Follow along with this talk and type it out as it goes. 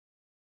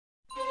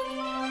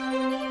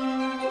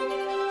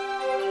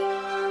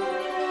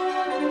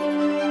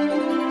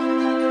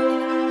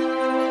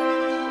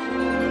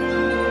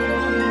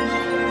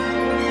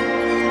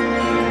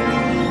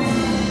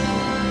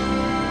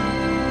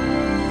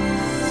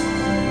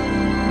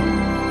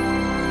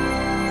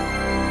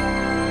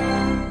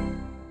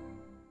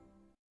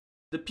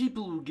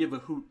people who give a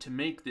hoot to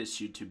make this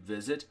YouTube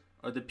visit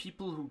are the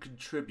people who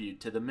contribute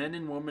to the men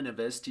and women of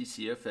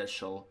STC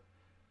Officiel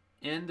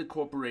and the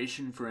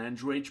Corporation for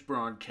Android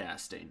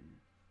Broadcasting.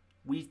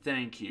 We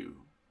thank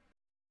you.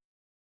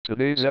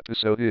 Today's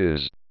episode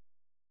is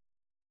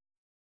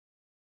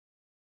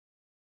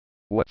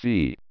What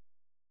the?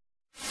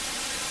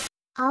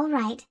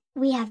 Alright,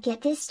 we have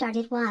get this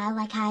started while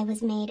like I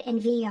was made in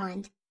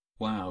Beyond.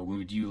 Wow,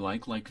 would you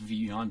like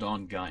Beyond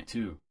on Guy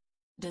too?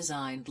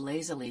 Designed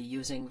lazily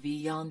using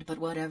Beyond but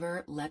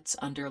whatever, let's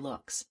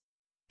underlooks.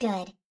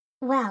 Good.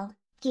 Well,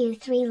 you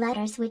 3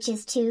 letters which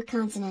is 2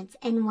 consonants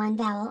and 1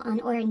 vowel on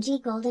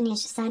orangey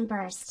goldenish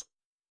sunburst.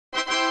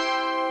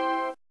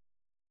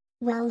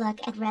 Well, look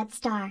at Red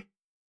Star.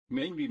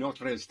 Maybe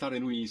not Red Star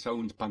and we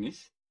sound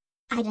panis?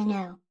 I don't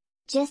know.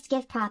 Just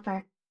give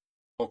proper.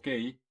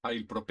 Okay,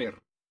 I'll prepare.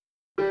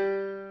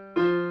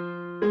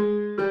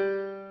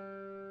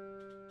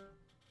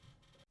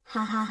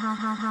 Ha ha ha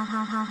ha ha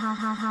ha ha ha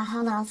ha ha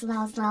ha lols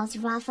lols lols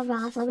raffle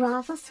raffle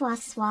raffle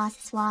swass swass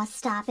swass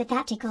stop it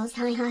that tickles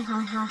ha ha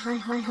ha ha ha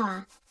ha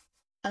ha.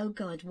 Oh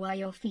god, why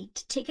your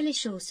feet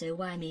ticklish, also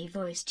why me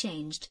voice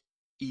changed.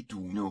 I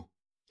do know.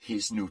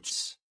 His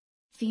nuts.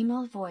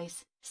 Female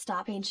voice,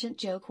 stop ancient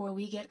joke or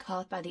we get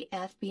caught by the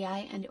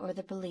FBI and or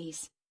the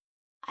police.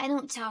 I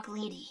don't talk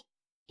lady.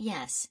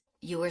 Yes,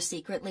 you were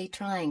secretly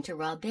trying to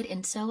rub it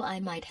in, so I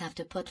might have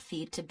to put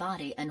feet to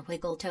body and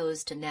wiggle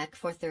toes to neck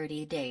for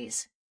 30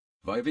 days.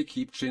 Why we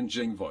keep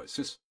changing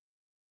voices?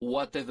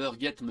 Whatever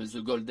get me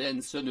the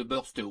golden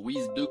sunburst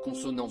with 2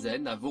 consonants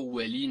n a vowel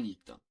in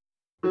it.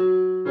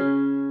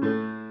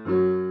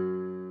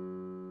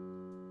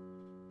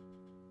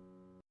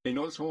 And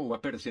also a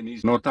person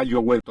is not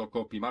allowed to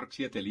copy Mark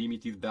 7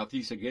 Limited, that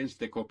is against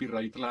the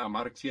copyright law.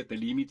 Mark 7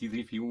 Limited,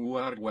 if you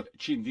are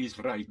watching this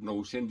right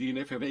now, send in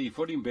FBI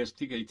for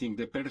investigating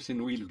the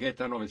person will get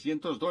a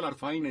 $900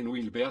 fine and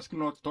will be asked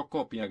not to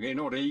copy again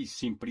or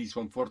is in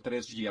prison for 3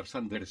 years,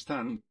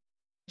 understand?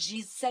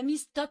 Jeez, Sammy,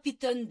 stop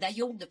it on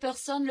d'ailleurs the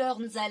person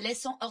learns a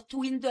lesson or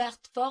two in the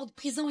Hartford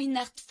prison in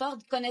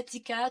Hartford,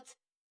 Connecticut.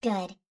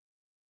 Good.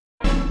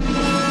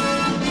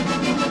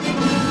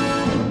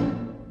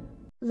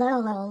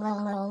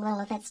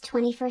 Lol, that's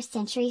 21st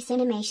century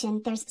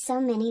Cinemation. There's so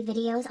many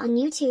videos on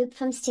YouTube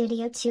from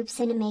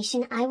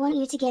StudioTubeCinemation. I want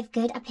you to give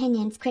good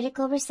opinions,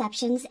 critical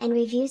receptions and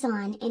reviews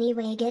on.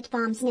 Anyway, get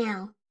bombs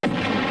now.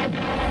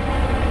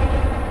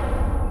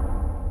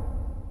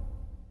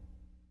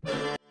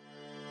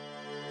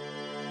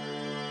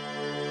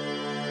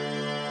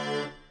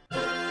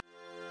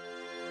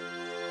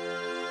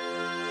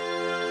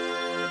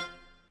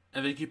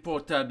 Avec les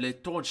portables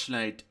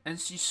Torchlight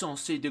ainsi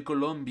censés de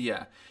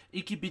Columbia,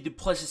 équipés de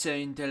processeurs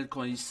Intel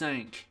Core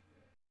i5.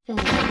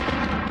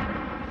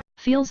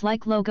 Feels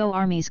like logo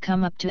Armies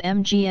come up to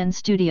MGN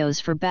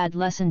Studios for bad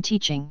lesson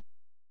teaching.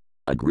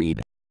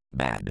 Agreed.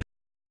 Bad.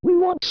 We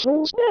want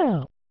souls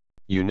now.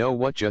 You know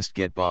what? Just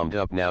get bombed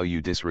up now,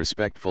 you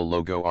disrespectful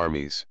logo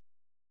Armies.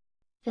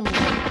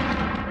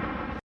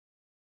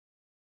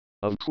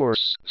 Of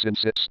course,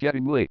 since it's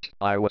getting late,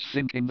 I was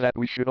thinking that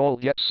we should all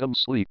get some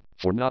sleep,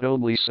 for not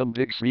only some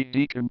big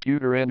 3D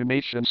computer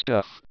animation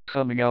stuff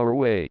coming our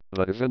way,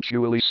 but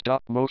eventually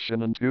stop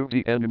motion and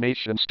 2D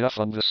animation stuff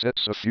on the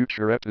sets of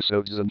future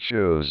episodes and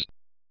shows.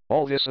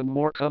 All this and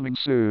more coming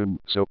soon,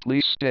 so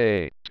please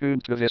stay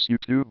tuned to this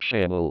YouTube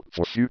channel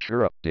for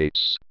future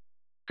updates.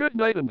 Good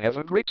night and have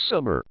a great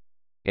summer.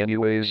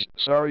 Anyways,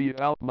 sorry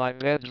about my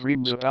bad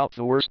dreams about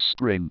the worst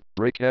spring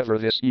break ever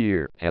this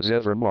year has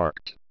ever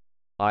marked.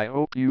 I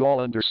hope you all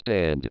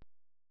understand.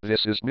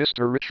 This is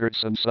Mr.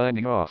 Richardson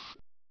signing off.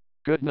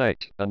 Good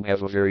night, and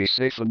have a very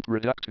safe and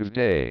productive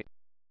day.